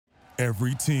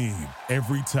Every team,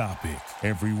 every topic,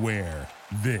 everywhere.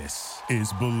 This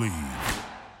is Believe.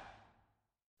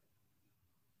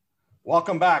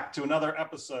 Welcome back to another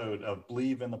episode of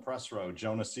Believe in the Press Row.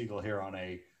 Jonas Siegel here on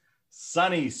a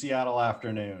sunny Seattle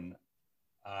afternoon.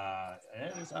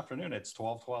 It is afternoon. It's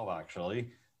 12:12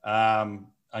 actually.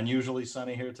 Unusually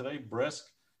sunny here today. Brisk.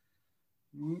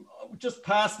 Just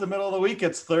past the middle of the week.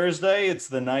 It's Thursday. It's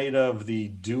the night of the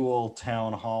dual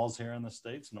town halls here in the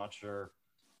States. Not sure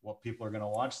what people are going to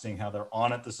watch, seeing how they're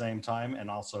on at the same time,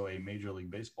 and also a Major League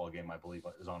Baseball game, I believe,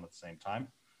 is on at the same time.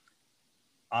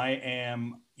 I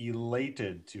am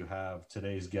elated to have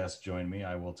today's guest join me.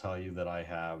 I will tell you that I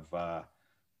have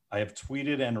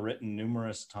tweeted and written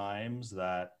numerous times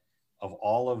that of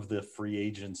all of the free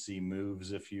agency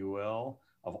moves, if you will,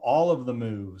 of all of the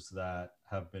moves that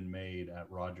have been made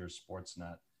at Rogers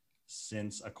Sportsnet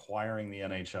since acquiring the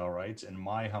NHL rights, in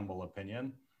my humble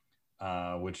opinion,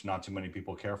 which not too many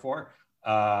people care for,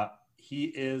 he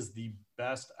is the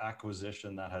best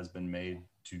acquisition that has been made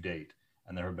to date.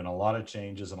 And there have been a lot of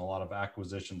changes and a lot of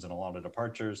acquisitions and a lot of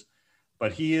departures,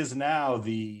 but he is now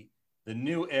the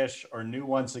new-ish or new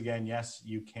once again. Yes,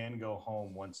 you can go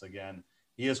home once again.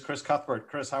 He is Chris Cuthbert.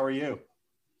 Chris, how are you?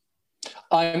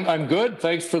 I'm good.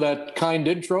 Thanks for that kind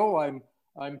intro.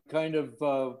 I'm kind of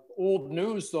old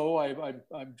news though.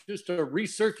 I'm just a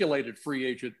recirculated free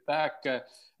agent back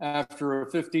after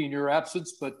a 15-year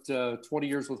absence, but 20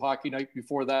 years with Hockey Night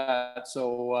before that.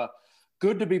 So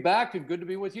good to be back and good to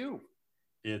be with you.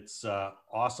 It's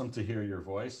awesome to hear your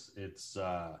voice. It's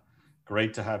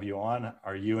great to have you on.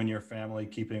 Are you and your family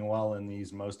keeping well in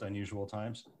these most unusual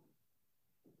times?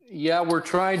 Yeah, we're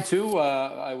trying to.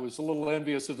 I was a little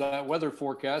envious of that weather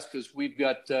forecast because we've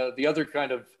got the other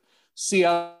kind of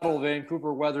Seattle,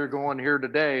 Vancouver weather going here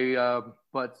today.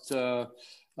 But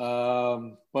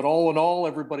all in all,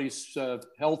 everybody's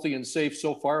healthy and safe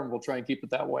so far, and we'll try and keep it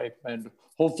that way. And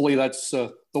hopefully that's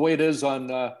the way it is on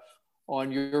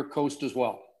your coast as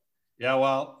well. Yeah,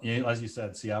 well, as you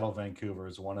said, Seattle, Vancouver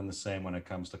is one and the same when it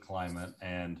comes to climate.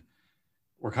 And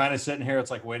we're kind of sitting here, it's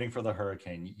like waiting for the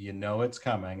hurricane. You know it's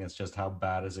coming. It's just how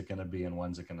bad is it going to be and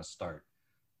when's it going to start?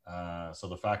 So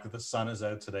the fact that the sun is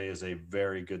out today is a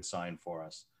very good sign for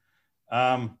us.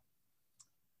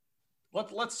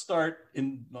 Let's start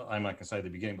in, I'm not going to say at the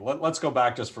beginning, but let's go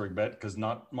back just for a bit because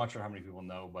not sure how many people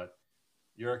know, but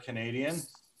you're a Canadian,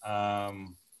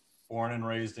 born and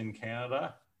raised in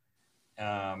Canada.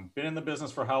 Been in the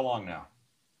business for how long now?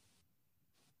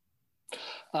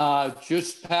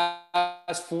 Just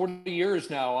past 40 years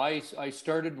now. I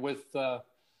started with, I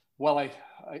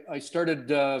started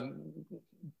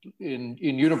in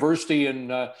university in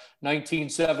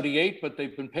 1978, but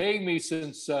they've been paying me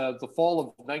since the fall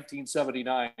of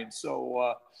 1979.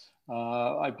 So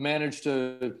I've managed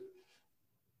to,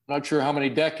 not sure how many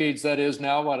decades that is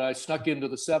now, but I snuck into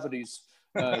the 70s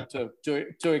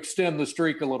to extend the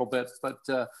streak a little bit. But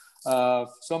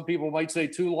some people might say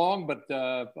too long, but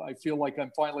I feel like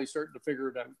I'm finally starting to figure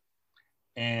it out.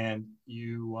 And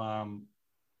you, I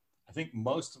think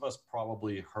most of us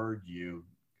probably heard you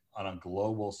on a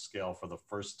global scale for the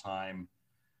first time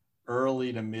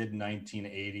early to mid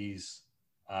 1980s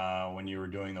when you were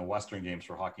doing the Western Games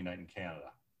for Hockey Night in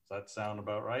Canada. Does that sound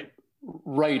about right?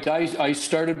 Right. I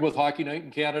started with Hockey Night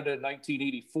in Canada in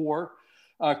 1984.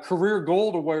 Career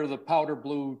goal to wear the powder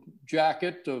blue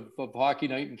jacket of Hockey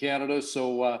Night in Canada.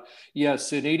 So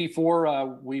yes, in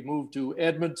 84, we moved to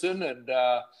Edmonton, and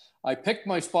I picked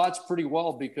my spots pretty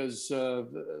well because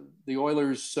the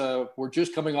Oilers were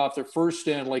just coming off their first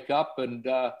Stanley Cup, and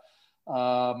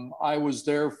I was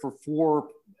there for 4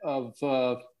 of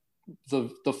the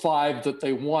 5 that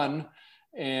they won.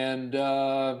 And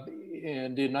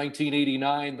in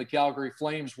 1989, the Calgary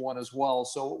Flames won as well.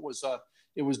 So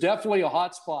it was definitely a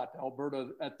hot spot, Alberta,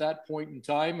 at that point in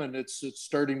time, and it's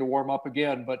starting to warm up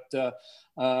again. But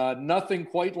nothing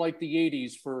quite like the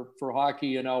 80s for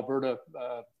hockey in Alberta,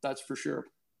 that's for sure.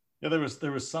 Yeah,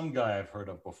 there was some guy I've heard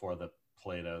of before that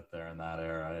played out there in that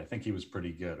era. I think he was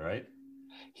pretty good, right?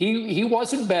 He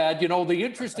wasn't bad. You know, the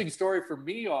interesting story for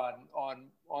me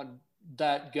on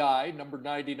that guy, number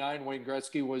 99, Wayne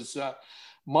Gretzky, was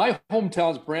my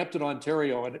hometown's Brampton,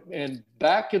 Ontario. And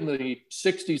back in the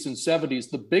 60s and 70s,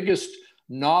 the biggest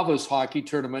novice hockey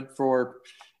tournament for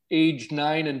age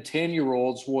 9 and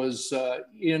 10-year-olds was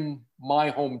in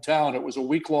my hometown. It was a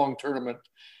week-long tournament.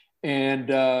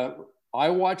 And I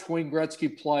watched Wayne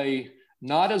Gretzky play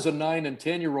not as a 9 and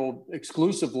 10-year-old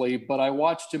exclusively, but I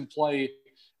watched him play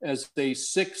as a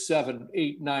 6, 7,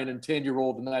 8, 9, and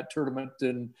 10-year-old in that tournament.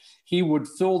 And he would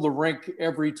fill the rink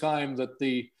every time that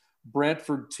the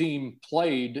Brantford team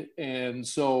played. And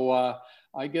so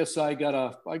I guess I got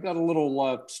a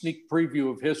little sneak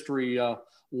preview of history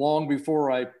long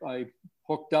before I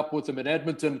hooked up with him in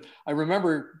Edmonton. I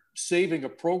remember saving a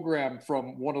program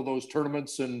from one of those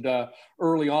tournaments, and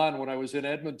early on when I was in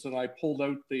Edmonton, I pulled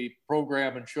out the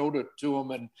program and showed it to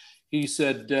him, and he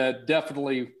said,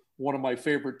 definitely one of my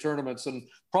favorite tournaments, and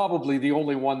probably the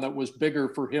only one that was bigger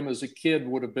for him as a kid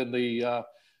would have been the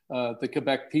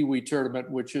Quebec Pee Wee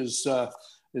tournament, which is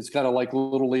it's kind of like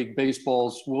Little League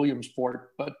Baseball's Williamsport.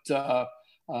 But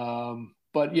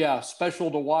yeah, special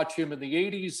to watch him in the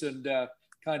 80s, and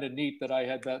kind of neat that I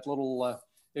had that little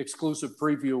exclusive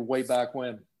preview way back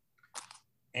when.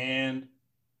 And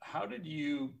how did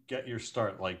you get your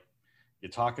start? Like,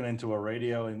 you're talking into a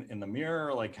radio in the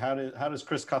mirror? Like, how does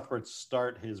Chris Cuthbert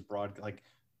start his broadcast? Like,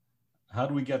 how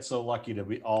do we get so lucky that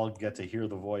we all get to hear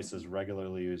the voice as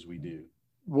regularly as we do?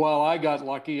 Well, I got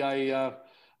lucky. I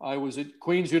was at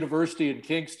Queen's University in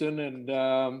Kingston, and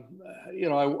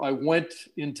I went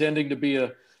intending to be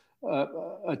a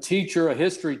teacher, a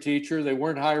history teacher. They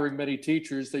weren't hiring many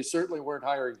teachers. They certainly weren't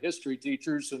hiring history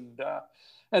teachers. And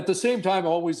at the same time,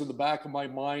 always in the back of my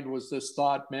mind was this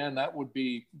thought, man, that would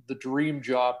be the dream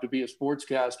job, to be a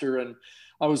sportscaster. And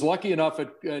I was lucky enough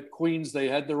at Queen's, they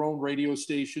had their own radio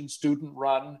station, student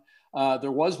run.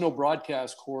 There was no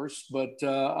broadcast course, but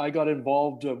I got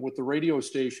involved with the radio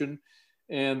station,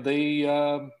 and they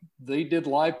did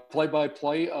live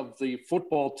play-by-play of the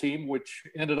football team, which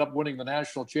ended up winning the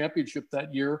national championship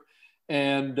that year,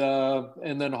 and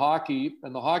then hockey.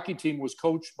 And the hockey team was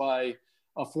coached by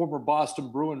a former Boston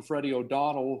Bruin, Freddie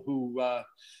O'Donnell, who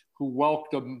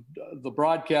welcomed the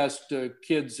broadcast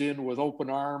kids in with open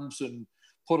arms and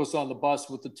put us on the bus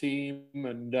with the team.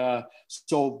 And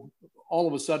so all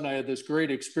of a sudden I had this great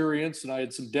experience, and I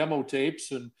had some demo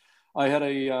tapes, and I had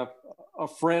a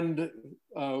friend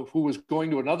who was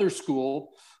going to another school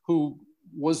who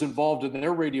was involved in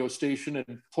their radio station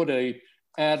and put a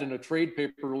ad in a trade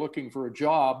paper looking for a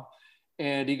job.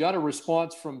 And he got a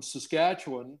response from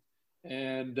Saskatchewan,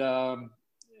 and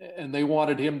they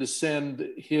wanted him to send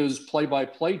his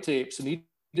play-by-play tapes, and he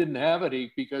didn't have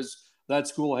any because that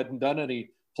school hadn't done any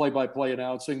play-by-play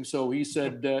announcing. So he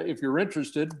said, if you're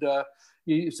interested,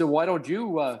 he said, why don't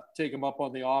you take him up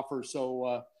on the offer?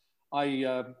 So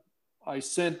I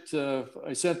sent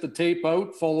the tape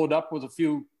out, followed up with a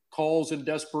few calls in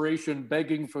desperation,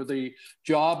 begging for the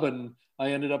job, and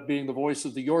I ended up being the voice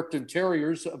of the Yorkton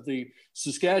Terriers of the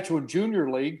Saskatchewan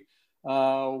Junior League,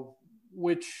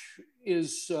 which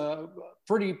is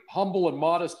pretty humble and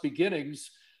modest beginnings.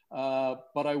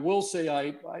 But I will say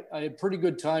I had pretty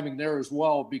good timing there as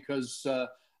well, because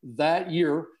that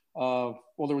year, there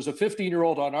was a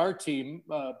 15-year-old on our team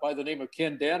by the name of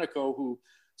Ken Danico, who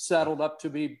saddled up to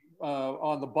me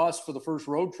on the bus for the first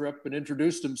road trip and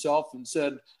introduced himself and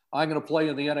said, I'm going to play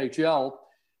in the NHL.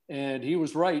 And he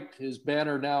was right. His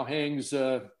banner now hangs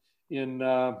in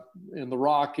the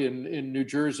Rock in New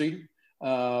Jersey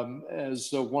as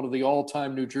one of the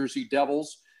all-time New Jersey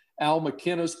Devils. Al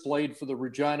McInnes played for the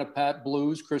Regina Pat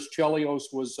Blues. Chris Chelios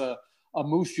was a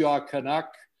Moose Jaw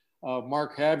Canuck.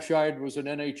 Mark Habscheid was an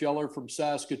NHLer from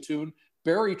Saskatoon.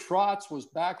 Barry Trotz was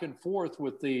back and forth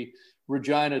with the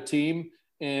Regina team.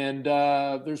 And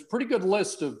there's a pretty good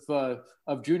list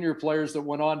of junior players that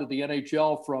went on to the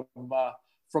NHL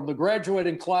from the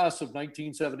graduating class of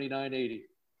 1979-80.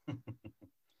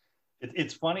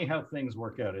 It's funny how things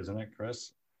work out, isn't it,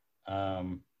 Chris?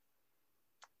 I'm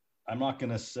not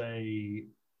going to say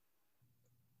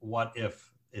what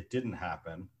if it didn't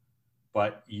happen,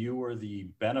 but you were the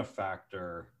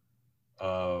benefactor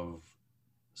of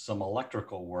some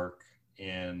electrical work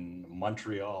in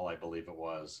Montreal, I believe it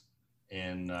was,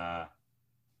 in I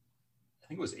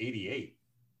think it was 88.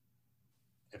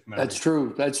 That's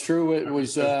true. It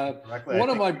was one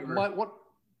of my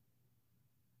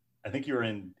I think you were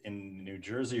in New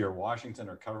Jersey or Washington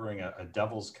or covering a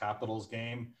Devils Capitals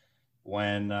game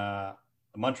when the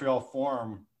Montreal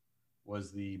Forum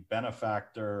was the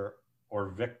benefactor or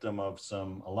victim of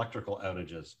some electrical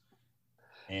outages.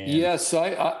 And yes,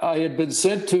 I had been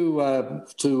sent to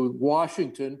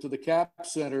Washington, to the Cap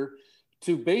Center,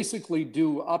 to basically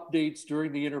do updates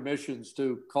during the intermissions,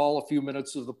 to call a few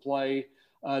minutes of the play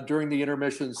during the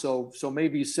intermission. So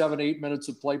maybe 7-8 minutes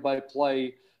of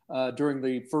play-by-play during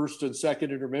the first and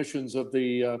second intermissions of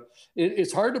the.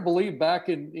 It's hard to believe back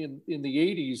in the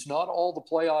 80s, not all the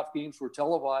playoff games were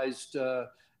televised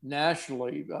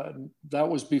nationally. That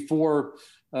was before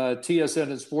TSN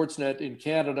and Sportsnet in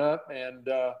Canada, and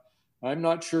I'm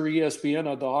not sure ESPN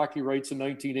had the hockey rights in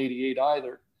 1988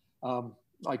 either.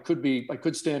 I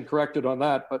could stand corrected on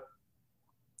that, but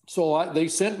so they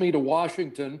sent me to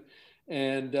Washington,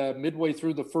 And midway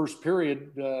through the first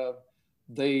period,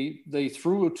 they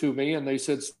threw it to me and they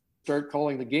said, start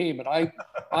calling the game. And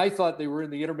I thought they were in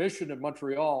the intermission in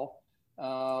Montreal.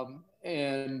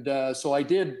 So I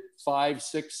did 5,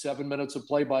 6, 7 minutes of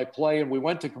play-by-play, and we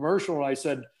went to commercial, and I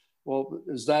said, well,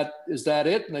 is that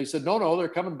it? And they said, no, they're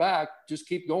coming back. Just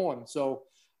keep going. So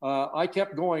I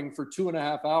kept going for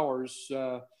 2.5 hours.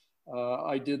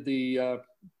 I did the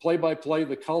play-by-play,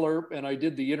 the color, and I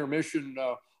did the intermission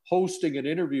hosting and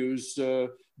interviews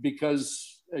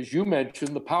because, as you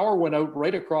mentioned, the power went out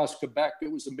right across Quebec.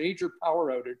 It was a major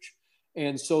power outage.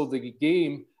 And so the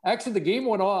game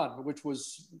went on, which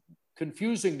was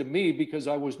confusing to me because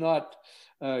I was not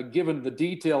given the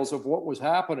details of what was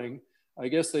happening. I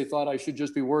guess they thought I should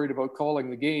just be worried about calling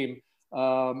the game.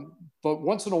 But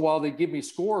once in a while, they give me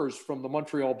scores from the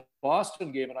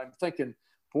Montreal-Boston game. And I'm thinking,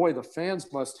 boy, the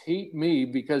fans must hate me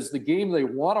because the game they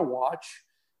want to watch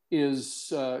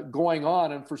is going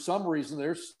on. And for some reason,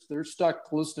 they're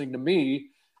stuck listening to me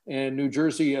and New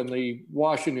Jersey and the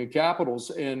Washington Capitals.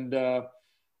 And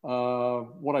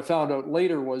what I found out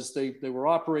later was they were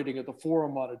operating at the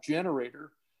Forum on a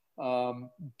generator,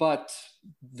 but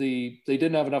they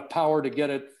didn't have enough power to get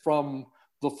it from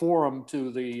the Forum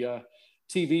to the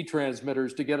TV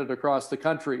transmitters to get it across the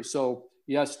country. So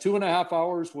yes, 2.5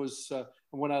 hours was,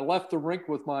 when I left the rink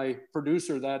with my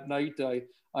producer that night,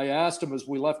 I asked him as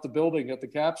we left the building at the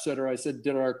Cap Center, I said,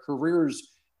 did our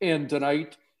careers end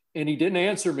tonight? And he didn't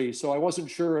answer me. So I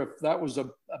wasn't sure if that was a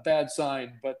bad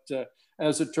sign, but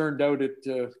as it turned out, it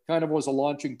kind of was a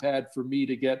launching pad for me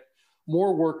to get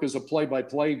more work as a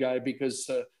play-by-play guy, because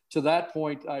to that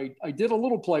point, I did a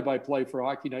little play-by-play for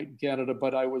Hockey Night in Canada,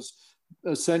 but I was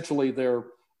essentially their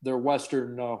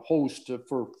Western host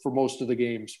for most of the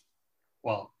games.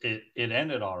 Well, it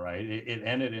ended all right. It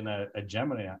ended in a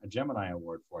Gemini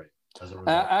Award for you.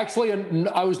 Actually,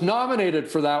 I was nominated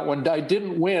for that one. I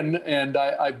didn't win, and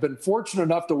I've been fortunate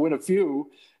enough to win a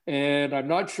few, and I'm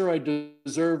not sure I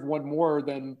deserve one more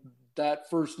than that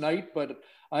first night, but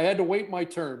I had to wait my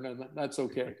turn, and that's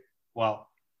okay. Well,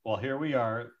 here we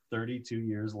are 32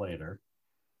 years later,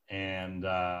 and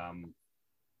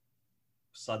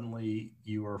suddenly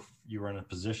you were in a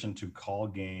position to call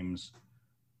games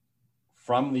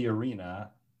from the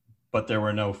arena, but there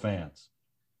were no fans.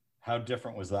 How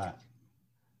different was that?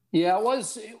 Yeah,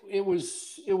 it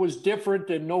was different,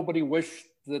 and nobody wished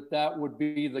that would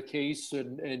be the case.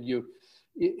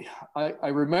 I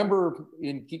remember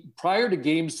prior to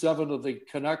Game 7 of the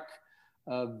Canuck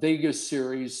Vegas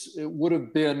series, it would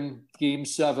have been Game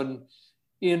 7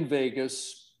 in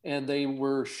Vegas, and they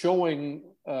were showing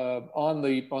on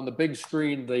the big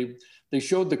screen. They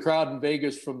showed the crowd in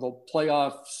Vegas from the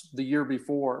playoffs the year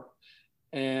before,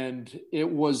 and it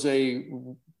was a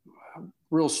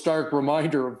real stark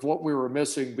reminder of what we were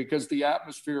missing, because the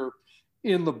atmosphere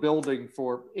in the building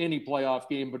for any playoff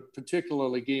game, but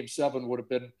particularly Game 7, would have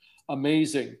been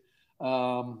amazing.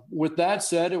 With that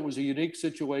said, it was a unique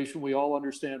situation. We all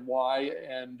understand why.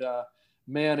 And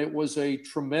man, it was a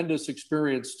tremendous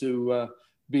experience to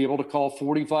be able to call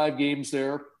 45 games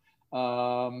there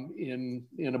in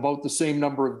about the same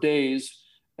number of days,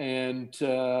 and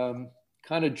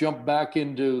kind of jump back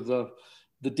into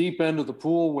the deep end of the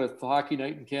pool with Hockey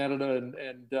Night in Canada.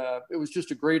 And it was just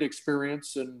a great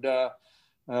experience. And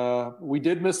we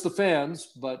did miss the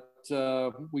fans, but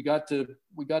we got to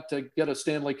get a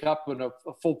Stanley Cup and a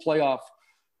full playoff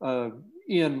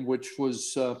which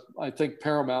was, I think,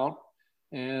 paramount.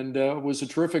 And it was a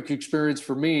terrific experience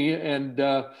for me. And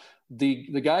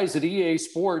the guys at EA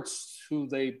Sports, who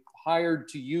they hired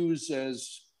to use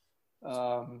as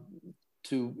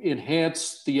to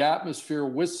enhance the atmosphere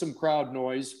with some crowd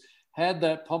noise, had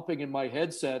that pumping in my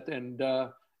headset. And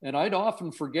I'd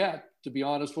often forget, to be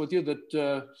honest with you,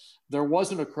 that there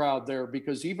wasn't a crowd there,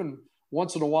 because even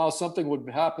once in a while something would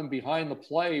happen behind the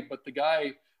play, but the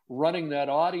guy running that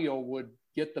audio would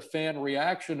get the fan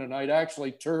reaction, and I'd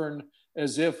actually turn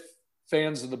as if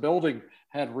fans in the building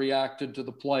had reacted to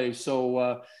the play.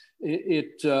 So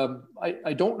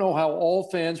I don't know how all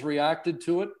fans reacted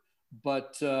to it,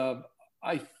 but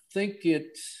I think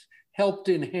it helped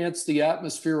enhance the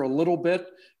atmosphere a little bit,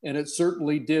 and it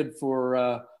certainly did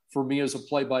for me as a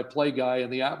play-by-play guy,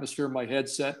 and the atmosphere in my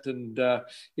headset, and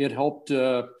it helped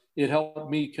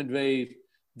me convey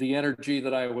the energy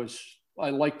that I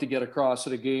like to get across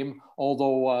at a game.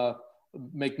 Although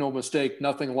make no mistake,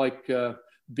 nothing like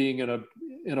being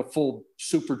in a full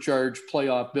supercharged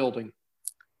playoff building.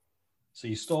 So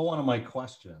you stole one of my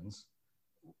questions.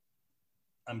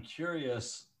 I'm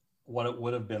curious what it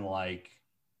would have been like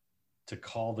to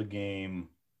call the game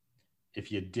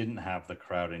if you didn't have the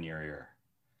crowd in your ear.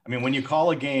 I mean, when you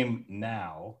call a game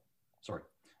now,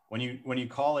 when you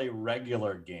call a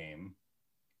regular game,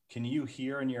 can you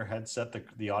hear in your headset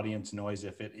the audience noise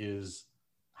if it is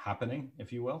happening,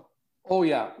 if you will? Oh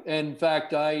yeah. In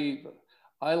fact, I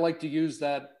like to use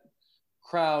that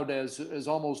crowd as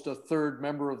almost a third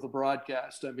member of the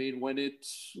broadcast. I mean, when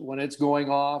it's going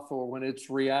off or when it's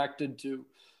reacted to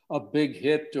a big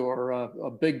hit or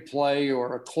a big play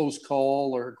or a close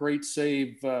call or a great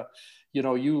save,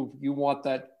 you want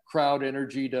that crowd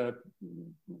energy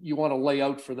you want to lay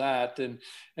out for that. And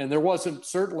there wasn't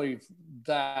certainly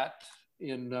that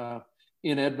in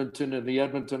Edmonton and the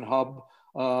Edmonton hub.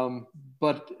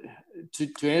 But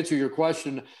to answer your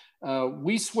question,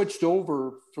 we switched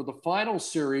over for the final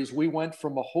series. We went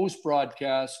from a host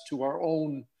broadcast to our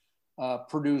own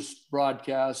produced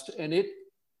broadcast, and it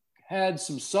had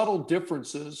some subtle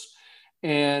differences.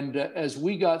 And as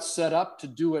we got set up to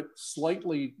do it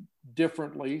slightly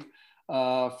differently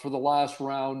for the last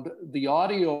round, the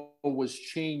audio was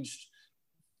changed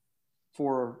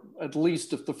for at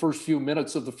least the first few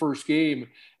minutes of the first game.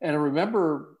 And I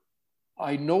remember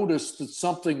I noticed that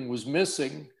something was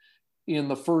missing in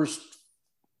the first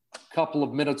couple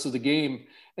of minutes of the game.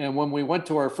 And when we went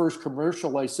to our first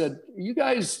commercial, I said, "Are you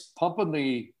guys pumping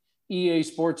the EA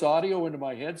Sports audio into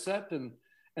my headset?" And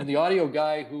the audio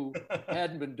guy, who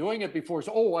hadn't been doing it before,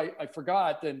 said, "Oh, I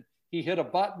forgot." And he hit a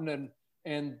button,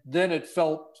 and then it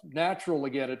felt natural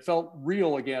again. It felt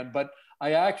real again. But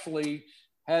I actually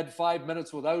had 5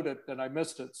 minutes without it, and I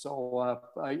missed it. So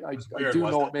I do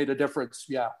know it made a difference.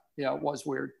 Yeah, it was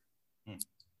weird.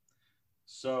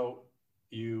 So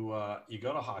you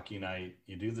go to hockey night.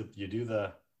 You do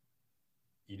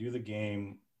the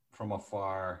game from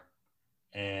afar,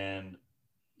 and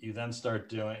you then start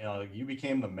doing. You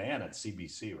became the man at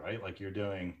CBC, right? Like you're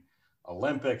doing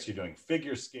Olympics, you're doing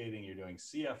figure skating, you're doing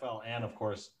CFL, and of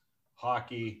course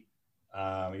hockey.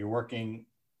 You're working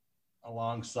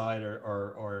alongside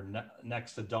or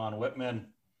next to Don Whitman,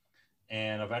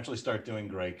 and eventually start doing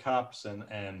Grey Cups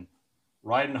and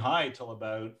riding high till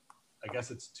about, I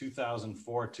guess it's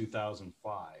 2004,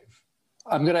 2005.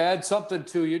 I'm going to add something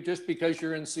to you just because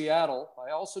you're in Seattle.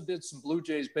 I also did some Blue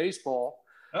Jays baseball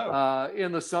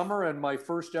in the summer, and my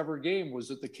first ever game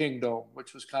was at the Kingdome,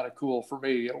 which was kind of cool for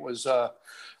me. It was a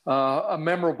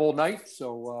memorable night.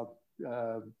 So,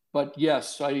 but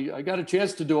yes, I got a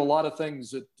chance to do a lot of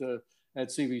things at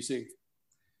CBC.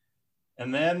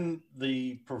 And then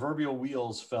the proverbial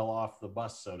wheels fell off the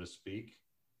bus, so to speak.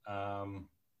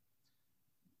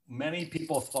 Many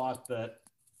people thought that,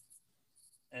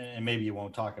 and maybe you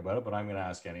won't talk about it, but I'm going to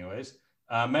ask anyways.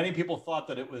 Many people thought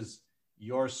that it was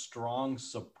your strong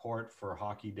support for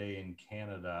Hockey Day in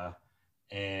Canada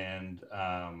and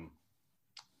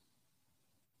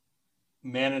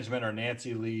management or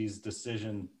Nancy Lee's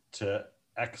decision to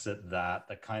exit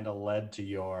that kind of led to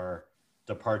your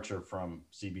departure from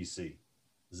CBC.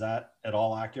 Is that at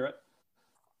all accurate?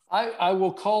 I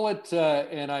will call it,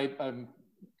 and I'm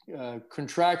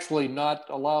contractually not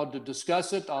allowed to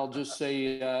discuss it. I'll just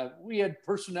say we had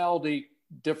personality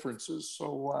differences.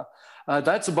 So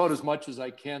that's about as much as I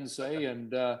can say.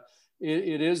 And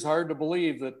it is hard to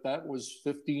believe that was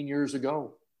 15 years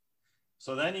ago.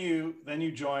 So then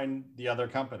you join the other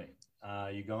company.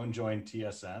 You go and join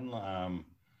TSN.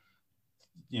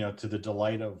 To the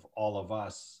delight of all of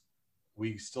us,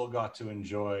 we still got to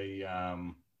enjoy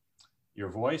your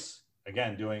voice.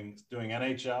 Again, doing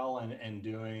NHL and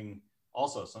doing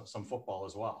also some football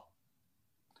as well.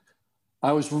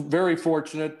 I was very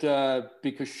fortunate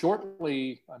because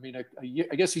shortly,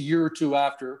 I guess a year or two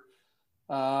after,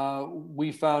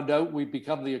 we found out we'd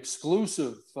become the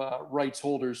exclusive rights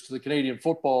holders to the Canadian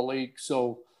Football League.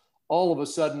 So all of a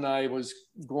sudden I was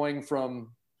going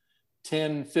from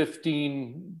 10,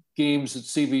 15 games at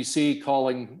CBC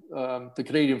calling the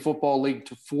Canadian Football League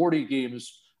to 40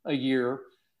 games a year.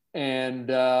 And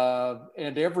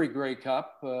every Grey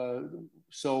Cup.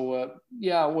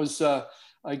 It was,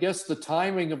 I guess the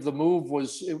timing of the move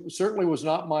certainly was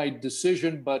not my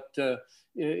decision, but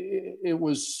it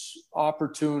was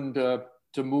opportune to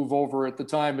move over at the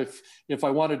time if I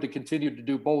wanted to continue to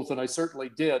do both, and I certainly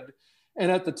did. And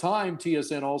at the time,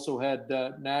 TSN also had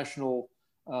national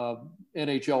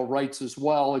NHL rights as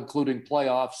well, including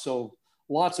playoffs. So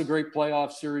lots of great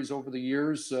playoff series over the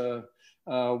years.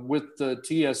 With the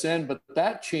TSN, but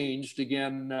that changed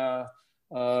again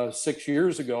 6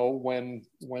 years ago when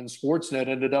Sportsnet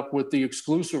ended up with the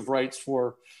exclusive rights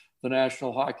for the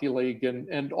National Hockey League,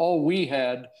 and all we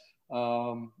had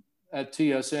at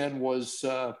TSN was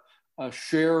a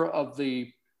share of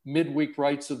the midweek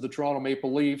rights of the Toronto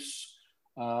Maple Leafs,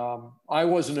 I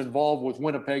wasn't involved with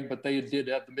Winnipeg, but they did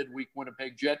have the midweek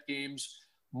Winnipeg Jet games,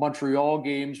 Montreal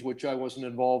games, which I wasn't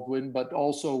involved in, but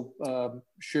also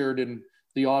shared in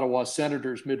the Ottawa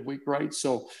Senators midweek rights.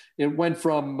 So it went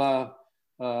from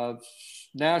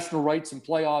national rights and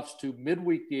playoffs to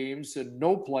midweek games and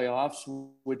no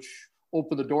playoffs, which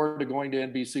opened the door to going to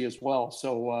NBC as well.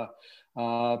 So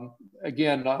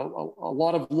again, a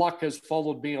lot of luck has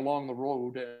followed me along the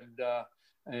road,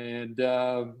 and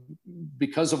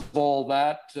because of all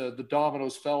that, the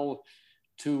dominoes fell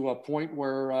to a point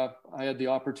where I had the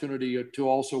opportunity to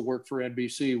also work for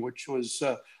NBC, which was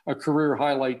a career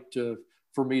highlight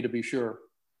for me, to be sure.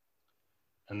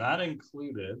 And that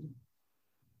included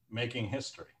making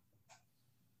history,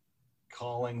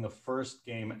 calling the first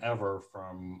game ever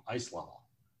from ice level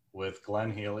with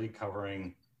Glenn Healy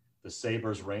covering the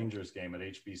Sabres-Rangers game at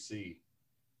HBC.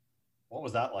 What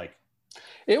was that like?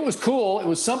 It was cool. It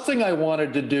was something I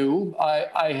wanted to do.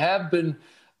 I have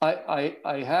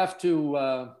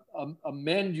to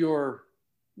amend your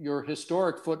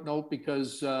historic footnote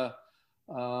because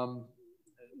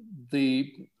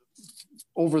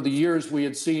over the years we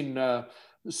had seen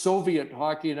Soviet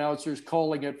hockey announcers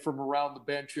calling it from around the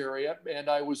bench area, and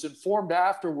I was informed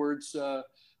afterwards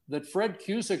that Fred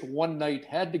Cusick one night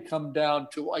had to come down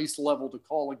to ice level to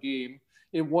call a game.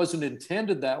 It wasn't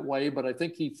intended that way, but I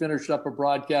think he finished up a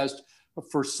broadcast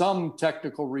for some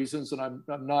technical reasons, and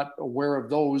I'm not aware of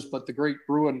those, but the great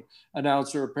Bruin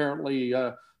announcer apparently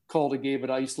called a game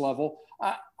at ice level.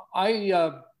 I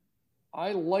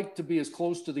like to be as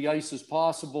close to the ice as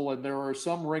possible, and there are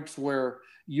some rinks where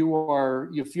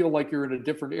you feel like you're in a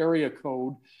different area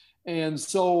code. And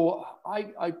so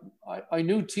I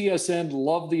knew TSN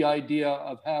loved the idea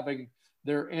of having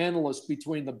their analysts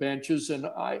between the benches, and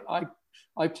I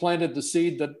planted the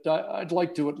seed that I'd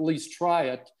like to at least try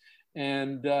it.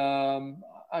 And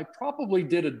I probably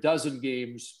did a dozen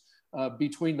games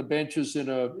between the benches in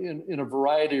a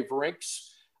variety of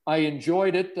rinks. I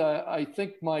enjoyed it. I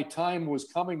think my time was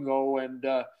coming though, and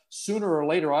sooner or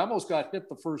later, I almost got hit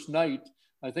the first night.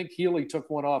 I think Healy took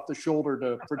one off the shoulder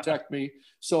to protect me.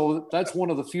 So that's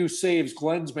one of the few saves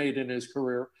Glenn's made in his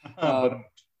career.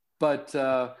 But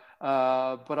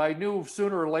I knew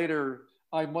sooner or later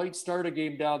I might start a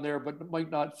game down there, but might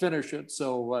not finish it.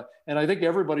 So, and I think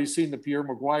everybody's seen the Pierre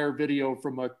Maguire video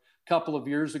from a couple of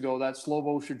years ago, that slow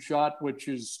motion shot, which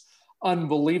is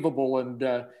unbelievable.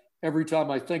 And every time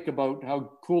I think about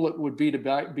how cool it would be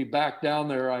to be back down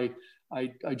there, I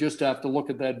just have to look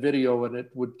at that video and it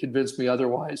would convince me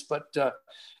otherwise. But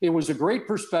it was a great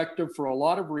perspective for a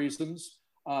lot of reasons.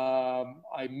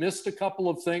 I missed a couple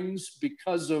of things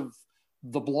because of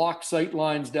the block sight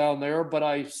lines down there, but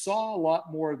I saw a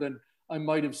lot more than I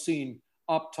might have seen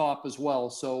up top as well.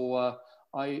 So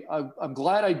I'm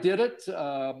glad I did it.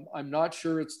 I'm not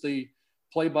sure it's the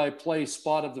play-by-play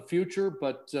spot of the future,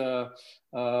 but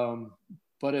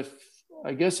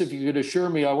I guess if you could assure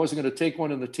me I wasn't going to take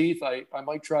one in the teeth, I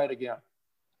might try it again.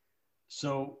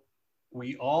 So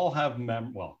we all have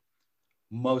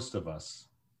most of us,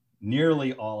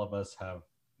 nearly all of us have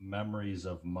memories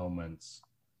of moments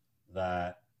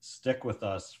that stick with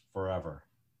us forever.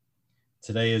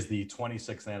 Today is the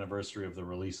 26th anniversary of the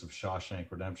release of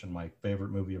Shawshank Redemption, my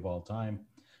favorite movie of all time.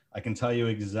 I can tell you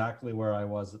exactly where I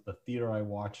was at the theater I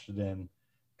watched it in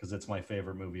because it's my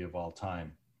favorite movie of all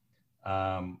time.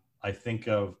 I think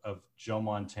of Joe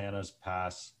Montana's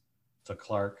pass to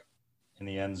Clark in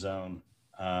the end zone.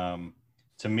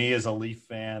 To me, as a Leaf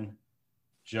fan,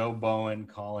 Joe Bowen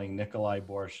calling Nikolai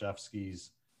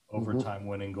Borshevsky's overtime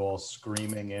winning goal,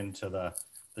 screaming into the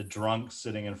drunk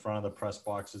sitting in front of the press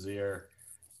box's ear.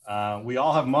 We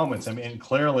all have moments. I mean,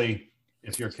 clearly,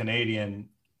 if you're Canadian,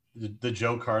 the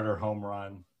Joe Carter home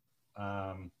run,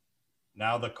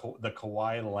 now the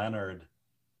Kawhi Leonard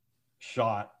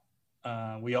shot.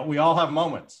 We all have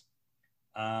moments.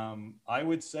 I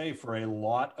would say for a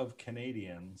lot of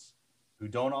Canadians who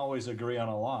don't always agree on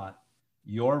a lot,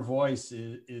 your voice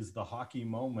is the hockey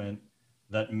moment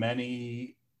that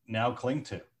many now cling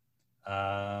to,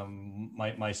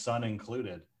 my son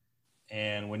included.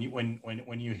 And when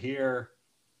you hear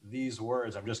these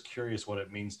words, I'm just curious what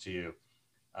it means to you.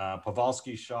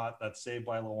 Pavelski shot, that's saved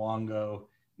by Luongo.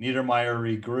 Niedermayer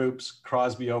regroups,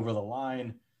 Crosby over the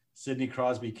line. Sidney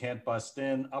Crosby can't bust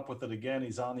in, up with it again.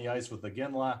 He's on the ice with the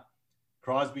Ginla.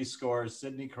 Crosby scores,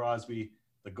 Sidney Crosby,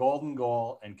 the golden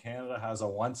goal, and Canada has a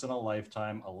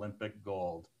once-in-a-lifetime Olympic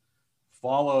gold,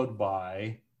 followed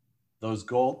by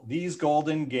these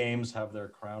golden games have their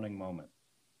crowning moment.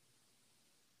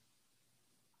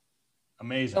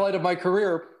 Amazing. Highlight of my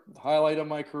career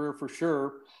for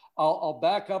sure. I'll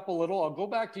back up a little. I'll go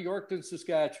back to Yorkton,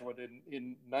 Saskatchewan.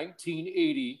 In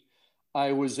 1980,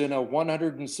 I was in a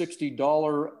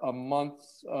 $160 a month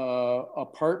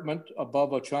apartment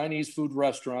above a Chinese food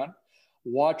restaurant,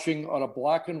 watching on a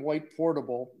black and white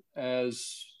portable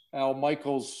as Al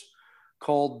Michaels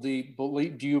called the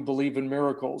Do You Believe in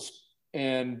Miracles?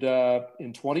 And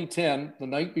in 2010, the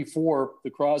night before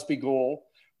the Crosby goal,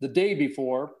 the day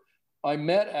before, I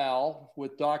met Al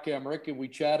with Doc Emmerich, and we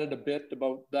chatted a bit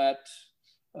about that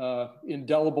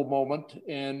indelible moment.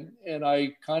 And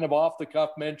I kind of off the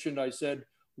cuff mentioned, I said,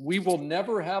 we will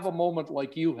never have a moment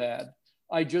like you had.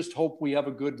 I just hope we have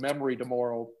a good memory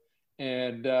tomorrow.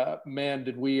 And man,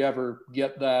 did we ever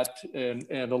get that and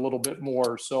a little bit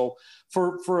more. So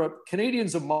for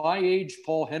Canadians of my age,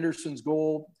 Paul Henderson's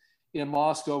goal in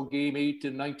Moscow, Game 8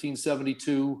 in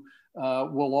 1972,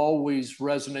 will always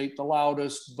resonate the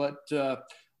loudest. But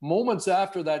moments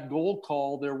after that goal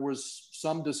call, there was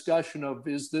some discussion of,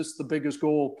 is this the biggest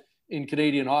goal in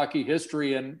Canadian hockey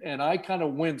history? And I kind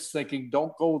of winced thinking,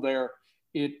 don't go there.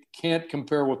 It can't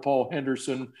compare with Paul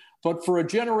Henderson. But for a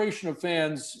generation of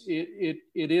fans, it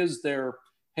is their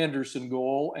Henderson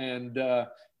goal. And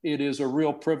it is a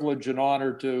real privilege and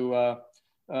honor to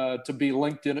be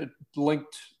linked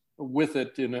with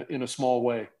it in a small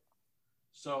way.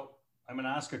 So I'm going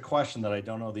to ask a question that I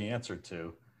don't know the answer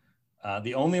to.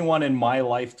 The only one in my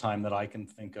lifetime that I can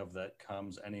think of that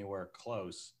comes anywhere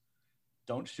close,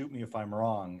 don't shoot me if I'm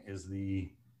wrong, is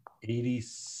the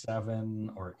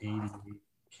 87 or 80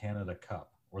 Canada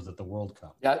Cup. Or was it the World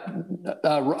Cup? Yeah,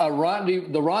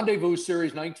 the Rendezvous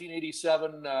Series,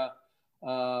 1987. No,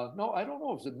 I don't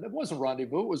know. It wasn't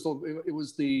Rendezvous. It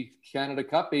was the Canada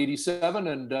Cup, 87,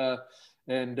 and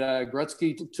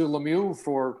Gretzky to Lemieux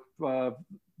for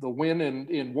the win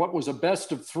in what was a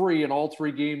best of three, and all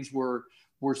three games were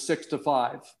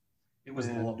 6-5. It was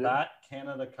that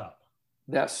Canada Cup.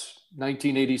 Yes,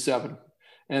 1987,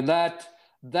 and that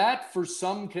for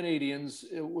some Canadians,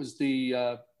 it was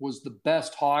the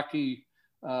best hockey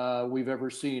we've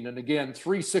ever seen. And again,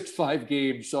 3-6-5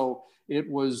 games, so it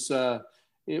was a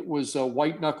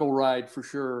white knuckle ride for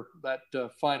sure. That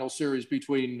final series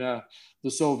between the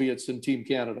Soviets and Team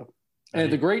Canada,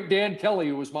 and the great Dan Kelly,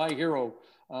 who was my hero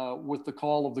with the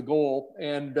call of the goal,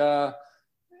 and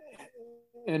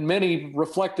many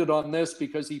reflected on this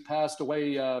because he passed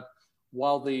away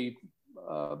while the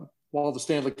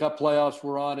Stanley Cup playoffs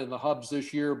were on in the hubs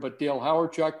this year. But Dale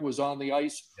Hawerchuk was on the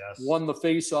ice, yes, won the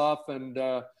face-off, and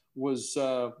was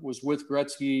with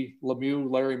Gretzky,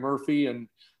 Lemieux, Larry Murphy, and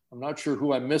I'm not sure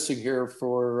who I'm missing here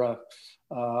for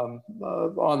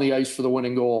on the ice for the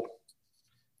winning goal.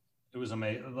 It was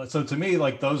amazing. So to me,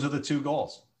 like, those are the two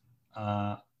goals.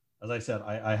 As I said,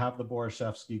 I have the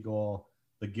Borashevsky goal,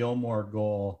 the Gilmore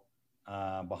goal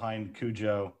behind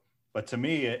Cujo. But to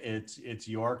me, it's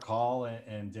your call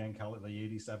and Dan Kelly, the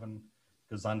 87,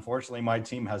 because unfortunately my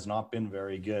team has not been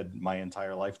very good my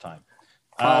entire lifetime.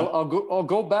 I'll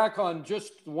go back on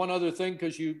just one other thing,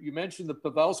 because you mentioned the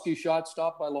Pavelski shot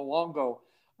stopped by Luongo.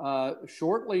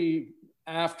 Shortly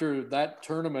after that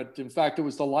tournament, in fact, it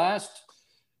was the last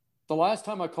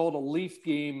time I called a Leaf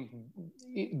game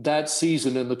that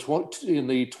season in the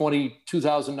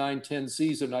 2009-10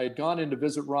 season. I had gone in to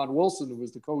visit Ron Wilson, who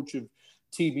was the coach of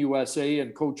Team USA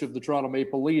and coach of the Toronto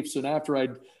Maple Leafs. And after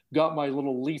I'd got my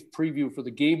little Leaf preview for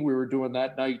the game we were doing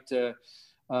that night, and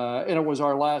it was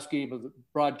our last game of the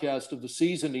broadcast of the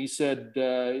season, he said,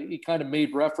 he kind of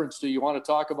made reference to, you want to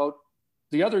talk about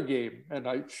the other game? And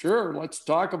sure, let's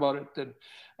talk about it.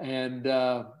 And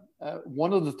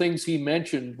one of the things he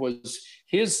mentioned was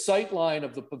his sight line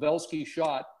of the Pavelski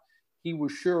shot. He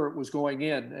was sure it was going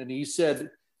in. And he said,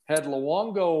 had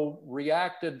Luongo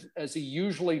reacted as he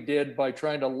usually did by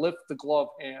trying to lift the glove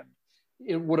hand,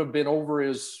 it would have been over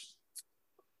it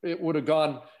would have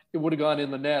gone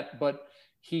in the net. But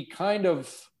he kind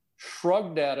of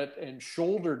shrugged at it and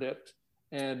shouldered it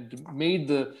and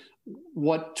made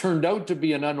what turned out to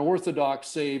be an unorthodox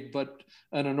save, but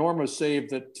an enormous save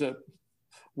that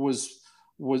was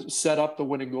set up the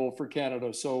winning goal for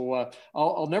Canada. So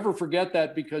I'll never forget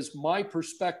that, because my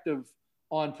perspective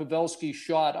on Pavelski's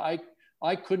shot,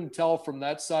 I couldn't tell from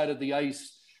that side of the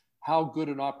ice how good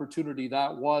an opportunity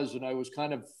that was. And I was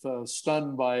kind of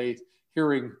stunned by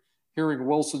hearing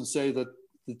Wilson say that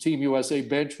the Team USA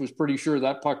bench was pretty sure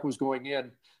that puck was going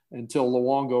in until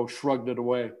Luongo shrugged it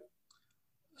away.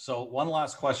 So one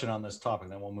last question on this topic,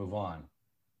 then we'll move on.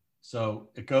 So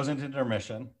it goes into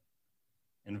intermission.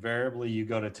 Invariably, you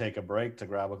go to take a break to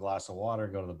grab a glass of water,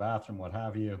 go to the bathroom, what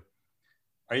have you.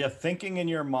 Are you thinking in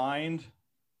your mind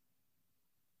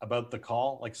about the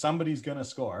call? Like, somebody's going to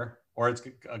score, or it's,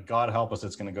 God help us,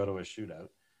 it's going to go to a shootout.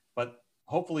 but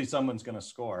hopefully someone's going to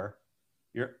score.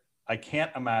 I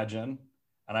can't imagine,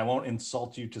 and I won't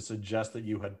insult you to suggest that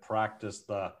you had practiced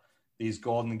these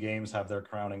golden games have their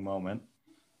crowning moment,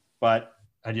 but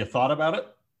had you thought about it?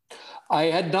 I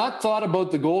had not thought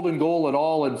about the golden goal at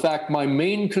all. In fact, my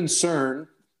main concern,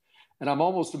 and I'm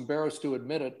almost embarrassed to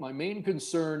admit it, my main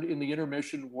concern in the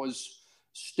intermission was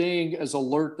staying as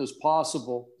alert as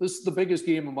possible. This is the biggest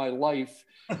game of my life,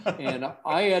 and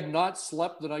I had not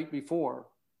slept the night before.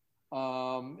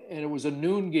 And it was a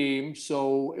noon game,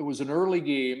 so it was an early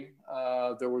game.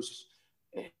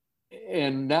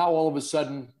 And now all of a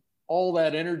sudden, all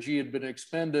that energy had been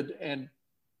expended, and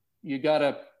you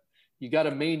gotta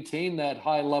maintain that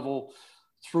high level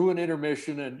through an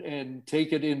intermission and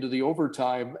take it into the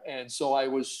overtime. And so I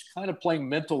was kind of playing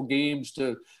mental games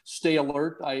to stay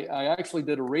alert. I actually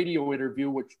did a radio interview,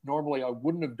 which normally I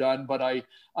wouldn't have done, but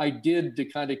I did to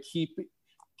kind of keep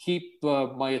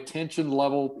my attention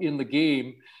level in the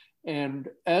game. And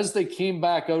as they came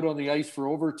back out on the ice for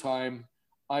overtime,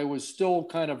 I was still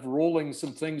kind of rolling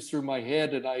some things through my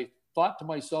head. And I thought to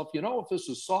myself, if this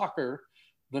is soccer,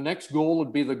 the next goal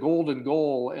would be the golden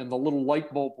goal. And the little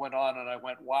light bulb went on, and I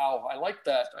went, wow, I like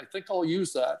that. I think I'll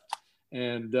use that.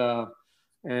 And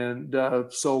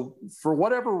so for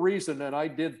whatever reason, and I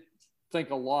did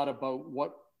think a lot about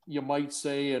what you might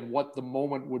say and what the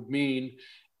moment would mean.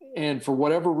 And for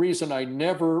whatever reason, I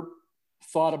never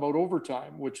thought about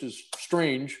overtime, which is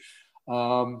strange.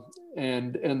 And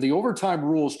the overtime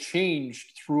rules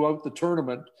changed throughout the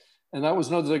tournament. And that was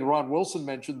another thing Ron Wilson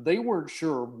mentioned. They weren't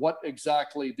sure what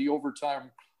exactly the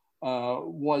overtime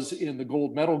was in the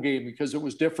gold medal game, because it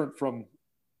was different from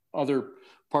other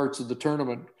parts of the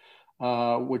tournament,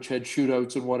 which had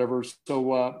shootouts and whatever.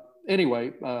 So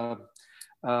anyway,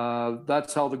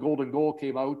 that's how the golden goal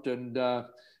came out.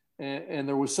 And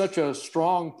there was such a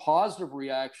strong positive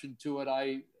reaction to it.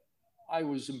 I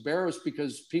was embarrassed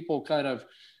because people kind of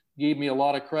gave me a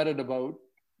lot of credit about,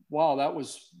 wow, that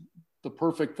was the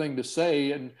perfect thing to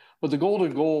say. But the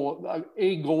golden goal,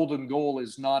 a golden goal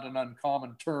is not an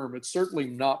uncommon term. It's certainly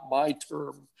not my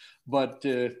term, but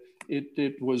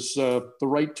it was the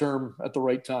right term at the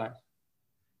right time.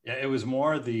 Yeah, it was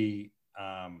more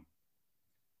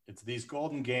it's these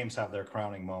golden games have their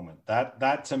crowning moment.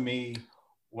 That to me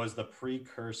was the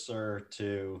precursor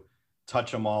to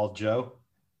Touch 'Em All, Joe.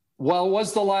 Well, it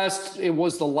was the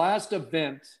last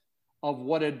event of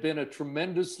what had been a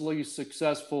tremendously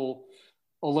successful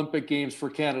Olympic Games for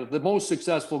Canada, the most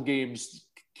successful games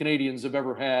Canadians have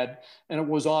ever had. And it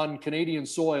was on Canadian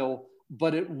soil,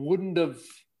 but it would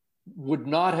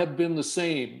not have been the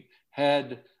same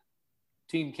had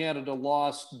Team Canada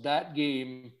lost that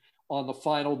game on the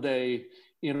final day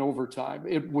in overtime.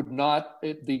 It would not,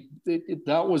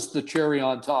 that was the cherry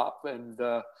on top. And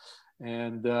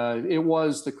it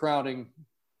was the crowning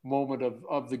moment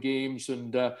of the games.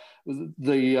 And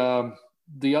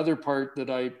the other part that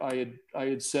I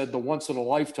had said, the once in a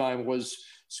lifetime, was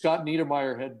Scott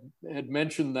Niedermayer had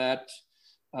mentioned that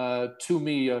to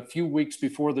me a few weeks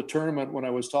before the tournament when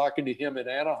I was talking to him in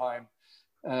Anaheim.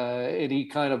 And he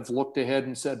kind of looked ahead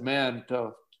and said, man,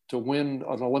 to win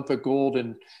an Olympic gold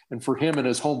and for him in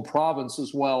his home province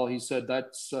as well, he said,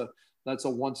 that's a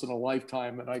once in a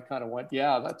lifetime. And I kind of went,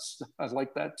 yeah, I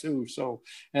like that too. So,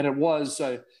 and it was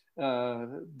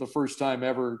the first time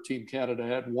ever Team Canada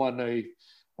had won an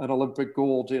Olympic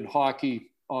gold in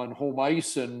hockey on home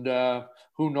ice. And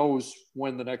who knows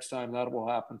when the next time that will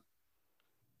happen.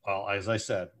 Well, as I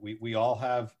said, we all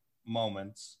have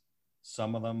moments.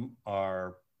 Some of them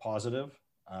are positive.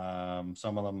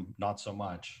 Some of them not so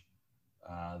much.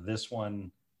 This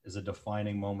one is a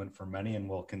defining moment for many and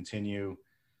will continue,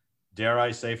 dare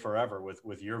I say, forever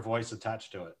with your voice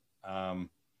attached to it. I'm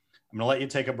going to let you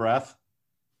take a breath,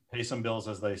 pay some bills,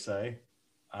 as they say.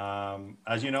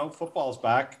 As you know, football's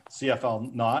back,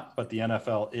 CFL not, but the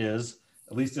NFL is.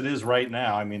 At least it is right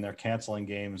now. I mean, they're canceling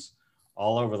games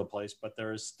all over the place, but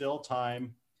there is still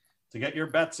time to get your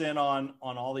bets in on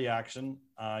all the action.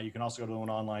 You can also go to an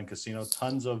online casino,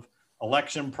 tons of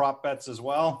election prop bets as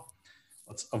well.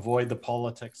 Let's avoid the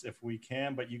politics if we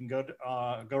can, but you can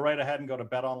go right ahead and go to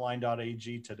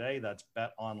betonline.ag today. That's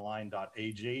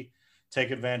betonline.ag.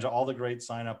 Take advantage of all the great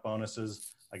sign-up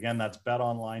bonuses. Again, that's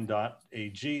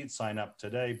betonline.ag. Sign up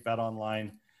today.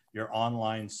 BetOnline, your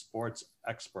online sports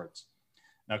experts.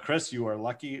 Now, Chris, you are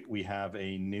lucky. We have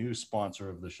a new sponsor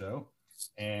of the show,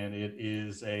 and it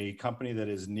is a company that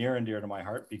is near and dear to my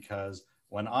heart because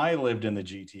when I lived in the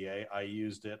GTA, I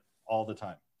used it all the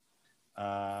time.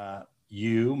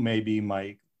 You maybe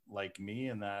might like me,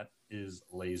 and that is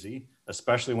lazy,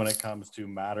 especially when it comes to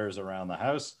matters around the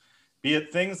house. Be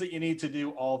it things that you need to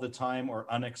do all the time or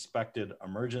unexpected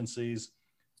emergencies.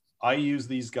 I use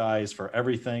these guys for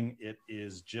everything. It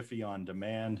is Jiffy on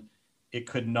Demand. It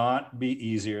could not be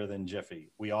easier than Jiffy.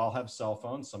 We all have cell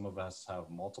phones. Some of us have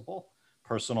multiple,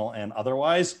 personal and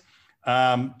otherwise.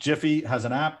 Jiffy has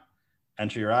an app.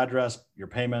 Enter your address, your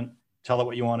payment, tell it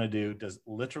what you want to do.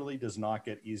 Literally does not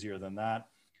get easier than that.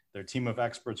 Their team of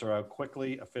experts are out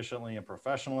quickly, efficiently, and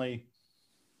professionally.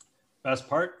 Best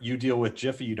part, you deal with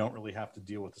Jiffy. You don't really have to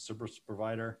deal with the service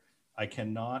provider. I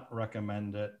cannot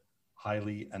recommend it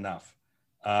highly enough.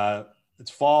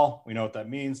 It's fall. We know what that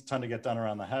means. Ton to get done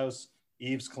around the house.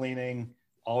 Eaves cleaning,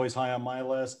 always high on my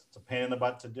list. It's a pain in the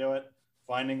butt to do it.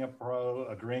 Finding a pro,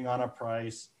 agreeing on a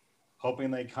price,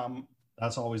 hoping they come.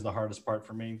 That's always the hardest part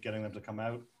for me, getting them to come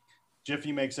out.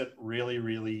 Jiffy makes it really,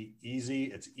 really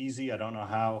easy. It's easy. I don't know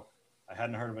how I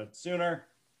hadn't heard of it sooner.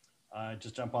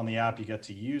 Just jump on the app. You get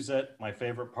to use it. My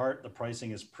favorite part, the pricing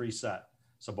is preset.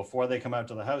 So before they come out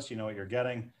to the house, you know what you're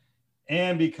getting.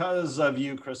 And because of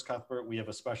you, Chris Cuthbert, we have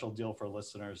a special deal for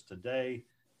listeners today.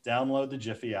 Download the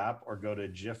Jiffy app or go to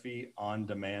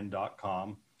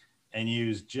jiffyondemand.com and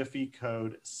use Jiffy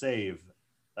code SAVE.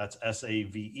 That's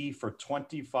SAVE for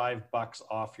 $25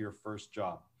 off your first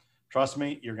job. Trust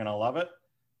me, you're going to love it.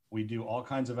 We do all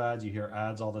kinds of ads. You hear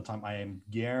ads all the time. I am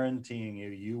guaranteeing you,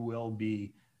 you will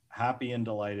be happy and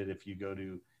delighted if you go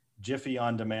to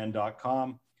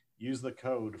jiffyondemand.com. Use the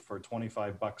code for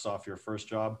 $25 off your first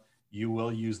job. You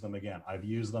will use them again. I've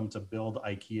used them to build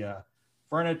IKEA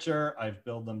furniture. I've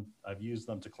used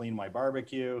them to clean my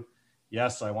barbecue.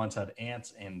 Yes, I once had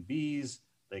ants and bees.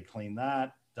 They cleaned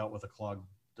that, dealt with a clogged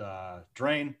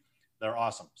drain. They're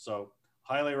awesome. So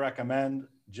highly recommend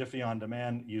Jiffy on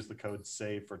Demand. Use the code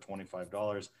SAVE for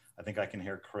 $25. I think I can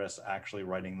hear Chris actually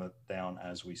writing that down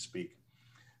as we speak.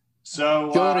 So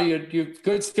Jonah, you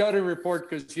good scouting report,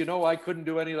 because I couldn't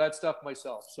do any of that stuff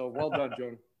myself. So well done,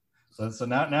 Jonah. So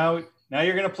now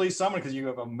you're going to please someone, because you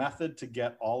have a method to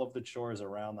get all of the chores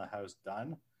around the house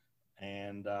done.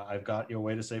 And I've got you a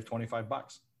way to save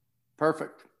 $25.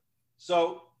 Perfect.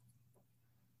 So,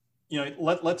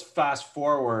 let's fast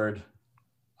forward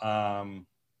to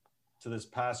this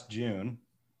past June,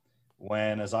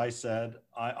 when, as I said,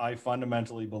 I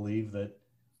fundamentally believe that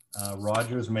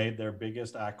Rogers made their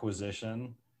biggest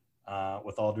acquisition,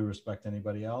 with all due respect to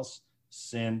anybody else,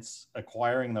 since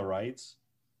acquiring the rights.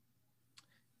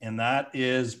 And that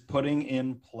is putting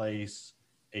in place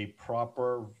a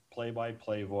proper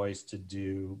play-by-play voice to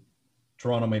do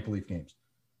Toronto Maple Leaf games.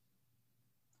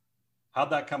 How'd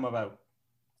that come about?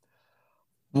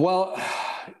 Well,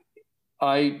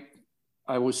 I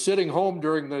was sitting home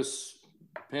during this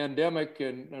pandemic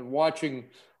and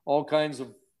watching all kinds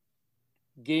of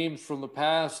games from the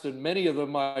past, and many of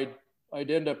them I'd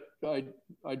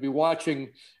be watching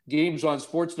games on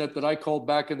Sportsnet that I called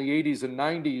back in the 80s and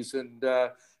 90s, and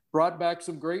brought back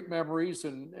some great memories.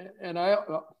 And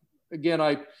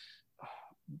the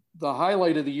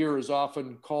highlight of the year is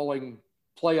often calling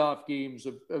playoff games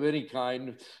of any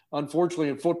kind. Unfortunately,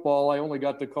 in football, I only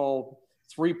got to call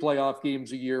 3 playoff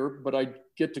games a year, but I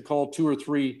get to call 2 or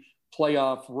 3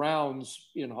 playoff rounds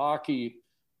in hockey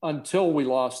until we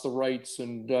lost the rights.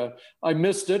 And I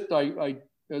missed it. I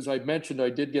as I mentioned, I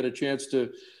did get a chance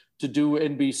to do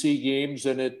NBC games,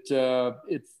 and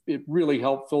it really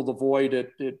helped fill the void.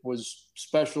 It was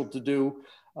special to do.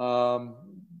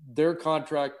 Their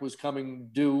contract was coming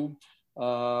due.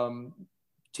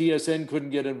 TSN couldn't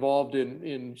get involved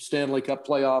in Stanley Cup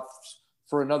playoffs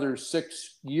for another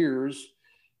 6 years,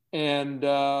 and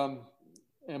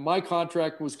my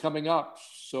contract was coming up.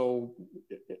 So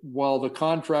while the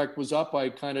contract was up, I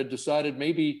kind of decided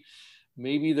maybe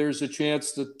there's a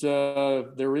chance that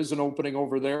there is an opening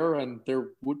over there, and there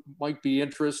might be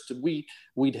interest.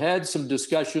 We'd had some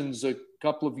discussions a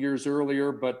couple of years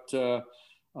earlier, but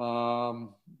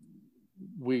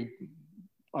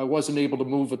I wasn't able to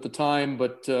move at the time.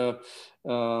 But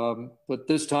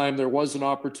this time there was an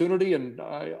opportunity, and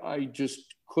I just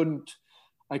couldn't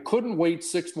wait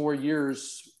 6 more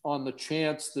years on the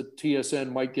chance that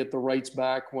TSN might get the rights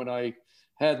back, when I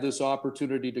had this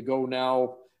opportunity to go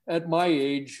now at my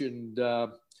age and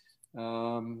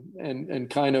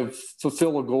kind of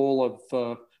fulfill a goal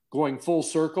of going full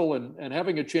circle and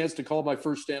having a chance to call my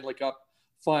first Stanley Cup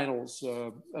finals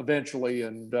eventually.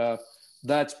 And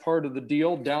that's part of the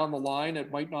deal down the line.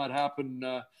 It might not happen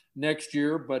next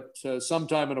year, but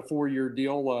sometime in a 4-year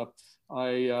deal,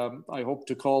 I hope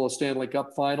to call a Stanley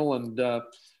Cup final. And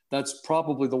that's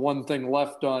probably the one thing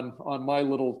left on my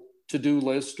little to-do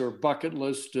list or bucket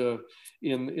list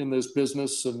in this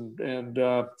business, and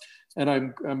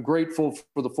I'm grateful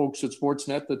for the folks at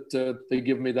Sportsnet that they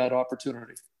give me that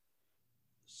opportunity.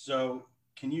 So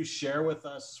can you share with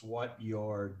us what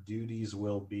your duties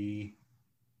will be,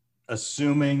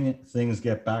 assuming things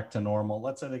get back to normal?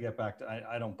 Let's say they get back to,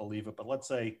 I don't believe it, but let's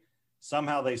say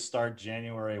somehow they start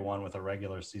January 1 with a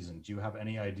regular season. Do you have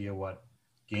any idea what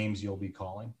games you'll be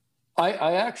calling?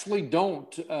 I actually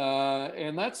don't,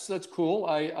 and that's cool.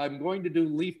 I'm going to do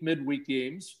Leaf midweek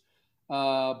games,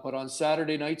 but on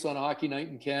Saturday nights on Hockey Night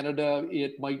in Canada,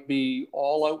 it might be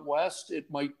all out west. It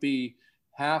might be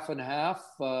half and half.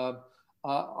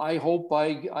 I hope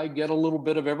I get a little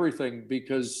bit of everything,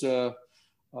 because it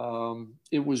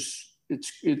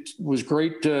was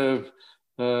great to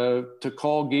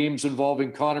call games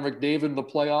involving Connor McDavid in the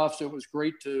playoffs. It was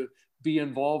great to be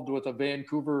involved with a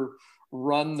Vancouver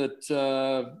run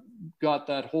that got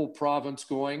that whole province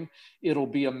going. It'll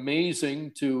be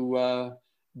amazing to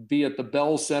be at the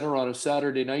Bell Center on a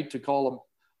Saturday night to call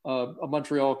a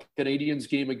Montreal Canadiens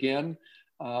game again.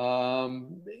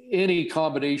 Any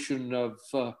combination of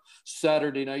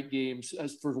Saturday night games,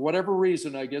 as for whatever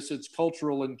reason, I guess it's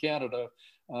cultural in Canada.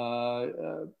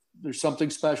 There's something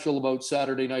special about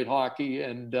Saturday night hockey,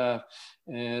 and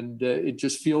it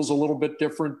just feels a little bit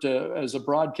different. As a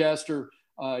broadcaster,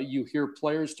 you hear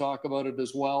players talk about it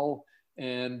as well,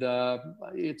 and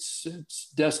it's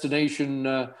destination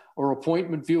or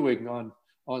appointment viewing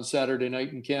on Saturday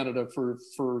night in Canada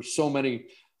for so many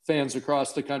fans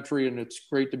across the country, and it's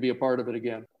great to be a part of it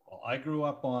again. Well, I grew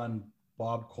up on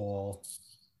Bob Cole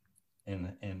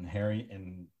and Harry,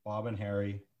 and Bob and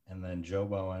Harry, and then Joe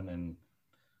Bowen, and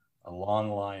a long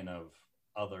line of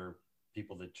other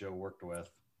people that Joe worked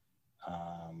with,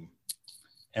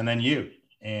 and then you.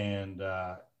 And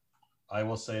I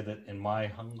will say that, in my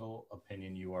humble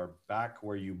opinion, you are back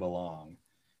where you belong.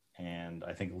 And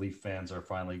I think Leaf fans are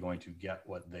finally going to get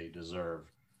what they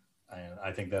deserve. And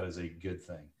I think that is a good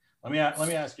thing. Let me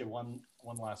ask you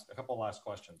a couple last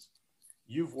questions.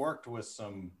 You've worked with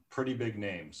some pretty big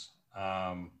names.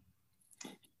 Cammy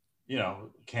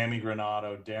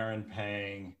Granato, Darren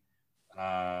Pang.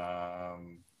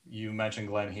 You mentioned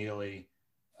Glenn Healy.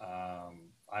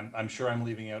 I'm sure I'm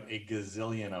leaving out a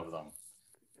gazillion of them.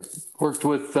 Worked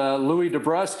with Louis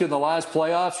DeBrusque in the last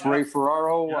playoffs, Ray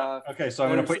Ferraro. Yeah. Okay, so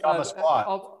I'm going to put you on the spot.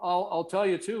 I'll tell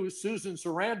you too, Susan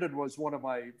Sarandon was one of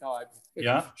my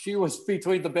she was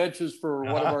between the benches for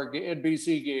one of our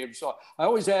NBC games. So I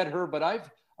always had her, but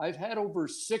I've had over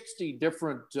 60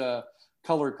 different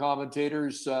color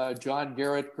commentators, John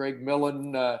Garrett, Greg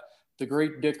Millen, the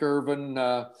great Dick Irvin.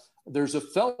 There's a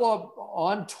fellow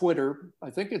on Twitter, I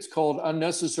think it's called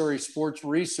Unnecessary Sports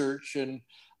Research, and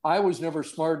I was never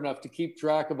smart enough to keep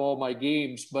track of all my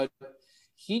games, but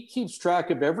he keeps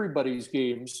track of everybody's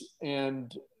games.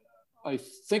 And I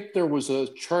think there was a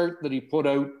chart that he put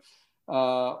out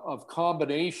of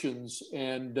combinations,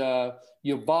 and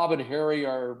Bob and Harry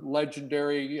are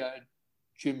legendary.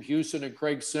 Jim Hewson and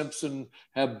Craig Simpson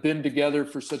have been together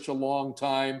for such a long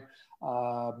time.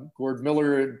 Gord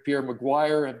Miller and Pierre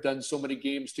Maguire have done so many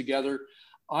games together.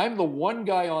 I'm the one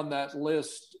guy on that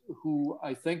list who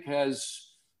I think has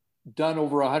done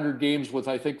over 100 games with,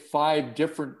 I think, 5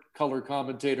 different color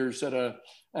commentators at a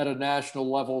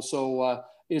national level. So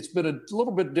it's been a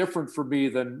little bit different for me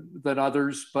than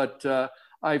others, but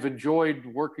I've enjoyed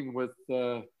working with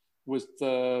that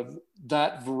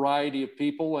variety of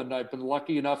people, and I've been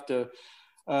lucky enough to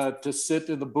sit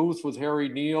in the booth with Harry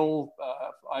Neal.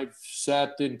 I've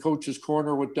sat in Coach's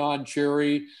Corner with Don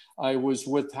Cherry. I was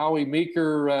with Howie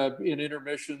Meeker in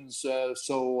intermissions.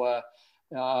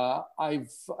 I've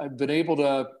been able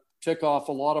to tick off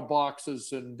a lot of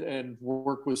boxes and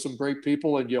work with some great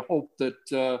people, and you hope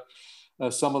that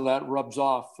some of that rubs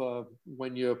off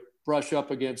when you brush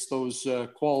up against those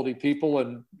quality people.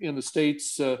 And in the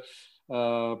States,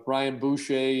 Brian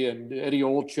Boucher and Eddie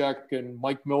Olczyk and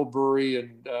Mike Milbury,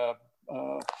 and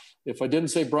if I didn't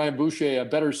say Brian Boucher, I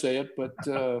better say it, but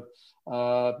AJ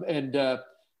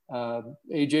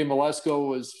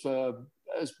Malesko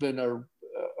has been a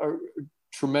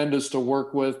tremendous to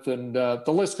work with, and the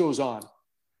list goes on.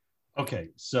 Okay,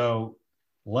 so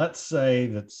let's say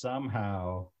that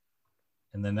somehow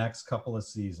in the next couple of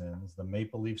seasons, the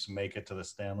Maple Leafs make it to the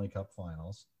Stanley Cup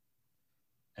Finals,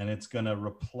 and it's going to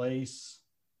replace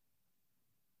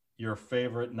your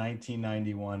favorite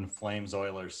 1991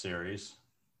 Flames-Oilers series.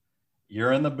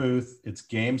 You're in the booth. It's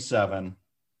Game 7.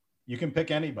 You can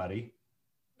pick anybody.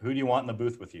 Who do you want in the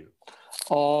booth with you?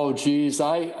 Oh, geez.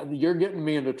 You're getting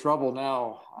me into trouble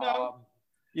now. No,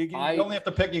 you only have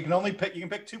to pick. You can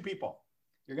pick 2 people.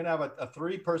 You're going to have a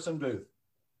 3-person booth.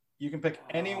 You can pick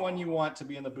anyone you want to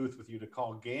be in the booth with you to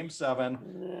call Game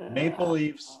 7, Maple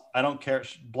Leafs, I don't care,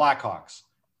 Blackhawks,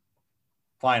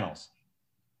 Finals.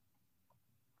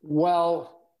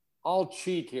 Well, I'll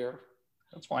cheat here.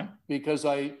 That's fine. Because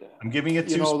I'm giving it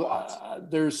two spots.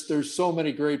 There's so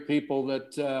many great people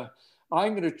that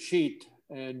I'm going to cheat,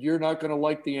 and you're not going to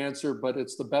like the answer, but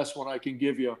it's the best one I can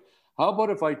give you. How about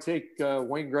if I take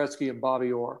Wayne Gretzky and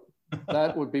Bobby Orr?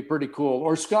 That would be pretty cool.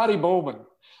 Or Scotty Bowman,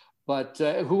 but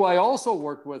who I also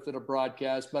worked with in a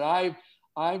broadcast, but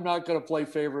I'm not going to play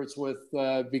favorites with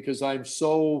because I'm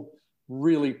so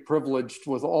really privileged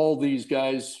with all these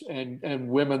guys and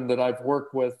women that I've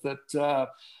worked with that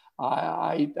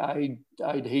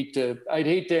I'd hate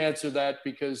to answer that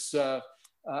because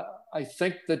I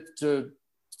think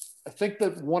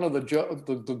that one of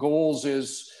the goals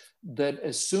is that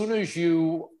as soon as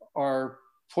you are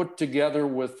put together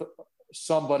with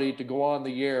somebody to go on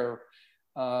the air,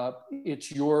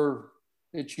 it's your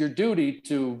duty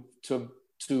to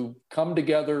come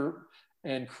together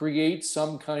and create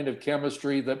some kind of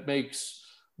chemistry that makes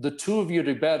the two of you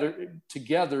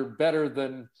together better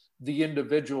than the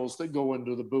individuals that go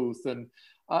into the booth. And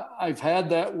I've had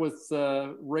that with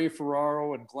Ray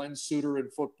Ferraro and Glenn Suter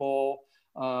in football,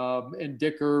 and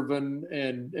Dick Irvin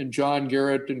and John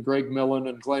Garrett and Greg Millen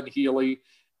and Glenn Healy.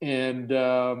 And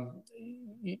I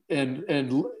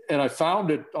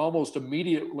found it almost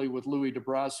immediately with Louis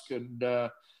DeBrusque.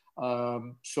 And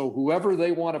so whoever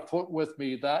they want to put with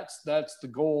me, that's the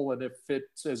goal. And if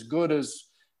it's as good as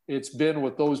it's been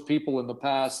with those people in the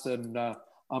past, then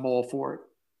I'm all for it.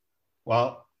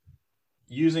 Well,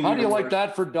 how do you like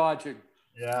that for dodging?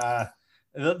 Yeah,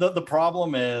 the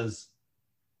problem is,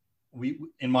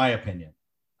 in my opinion,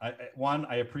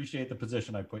 I appreciate the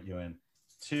position I put you in.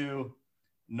 Two,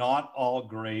 not all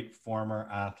great former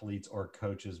athletes or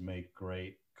coaches make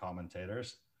great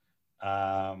commentators.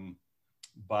 But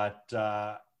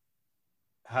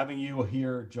having you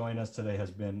here join us today has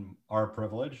been our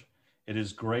privilege. It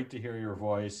is great to hear your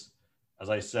voice. As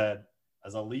I said,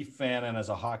 as a Leaf fan and as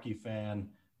a hockey fan,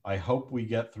 I hope we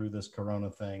get through this Corona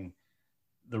thing.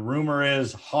 The rumor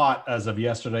is hot as of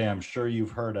yesterday. I'm sure you've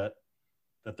heard it,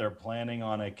 that they're planning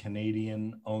on a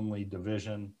Canadian-only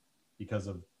division because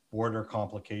of border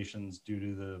complications due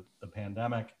to the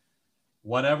pandemic.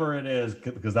 Whatever it is,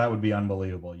 because that would be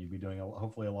unbelievable. You'd be doing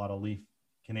hopefully a lot of Leaf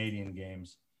Canadian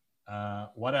games.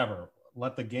 Whatever.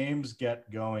 Let the games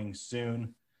get going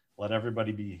soon. Let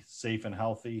everybody be safe and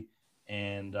healthy.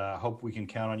 And hope we can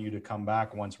count on you to come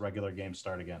back once regular games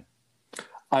start again.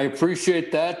 I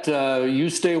appreciate that. You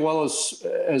stay well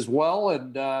as well.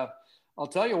 And I'll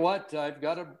tell you what, I've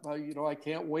got to, I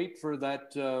can't wait for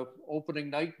that opening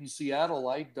night in Seattle.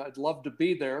 I'd love to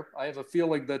be there. I have a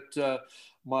feeling that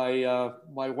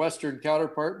my Western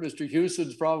counterpart, Mr.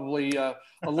 Houston's probably a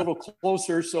little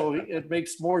closer, so it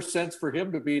makes more sense for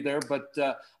him to be there. But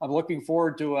I'm looking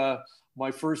forward to my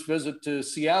first visit to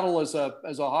Seattle as a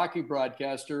hockey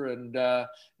broadcaster, and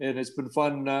it's been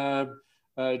fun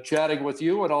chatting with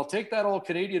you. And I'll take that all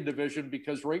Canadian division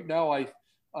because right now I'd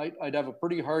have a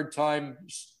pretty hard time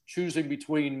choosing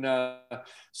between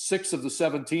 6 of the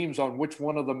 7 teams on which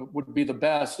one of them would be the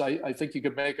best. I think you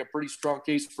could make a pretty strong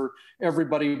case for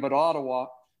everybody but Ottawa.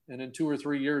 And in 2 or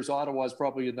 3 years, Ottawa is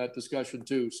probably in that discussion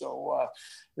too. So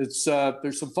there's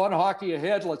some fun hockey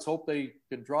ahead. Let's hope they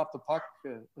can drop the puck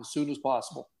as soon as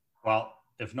possible. Well,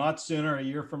 if not sooner, a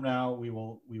year from now, we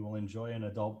will enjoy an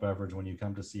adult beverage when you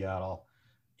come to Seattle,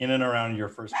 in and around your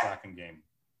first Kraken game.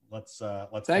 Let's.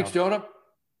 Thanks, Jonah.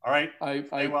 All right.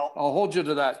 I'll hold you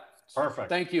to that. Perfect.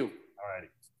 Thank you. All righty.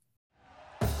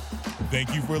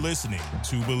 Thank you for listening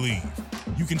to Believe.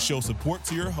 You can show support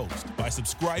to your host by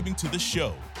subscribing to the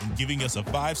show and giving us a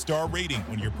 5-star rating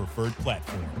on your preferred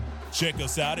platform. Check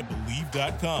us out at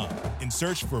Believe.com and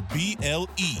search for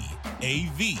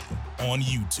BLEAV on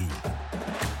YouTube.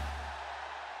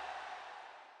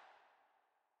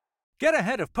 Get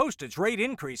ahead of postage rate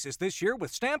increases this year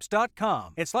with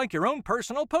Stamps.com. It's like your own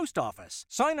personal post office.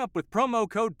 Sign up with promo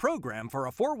code PROGRAM for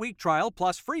a 4-week trial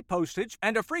plus free postage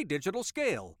and a free digital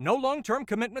scale. No long-term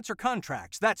commitments or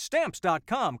contracts. That's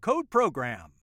Stamps.com, code PROGRAM.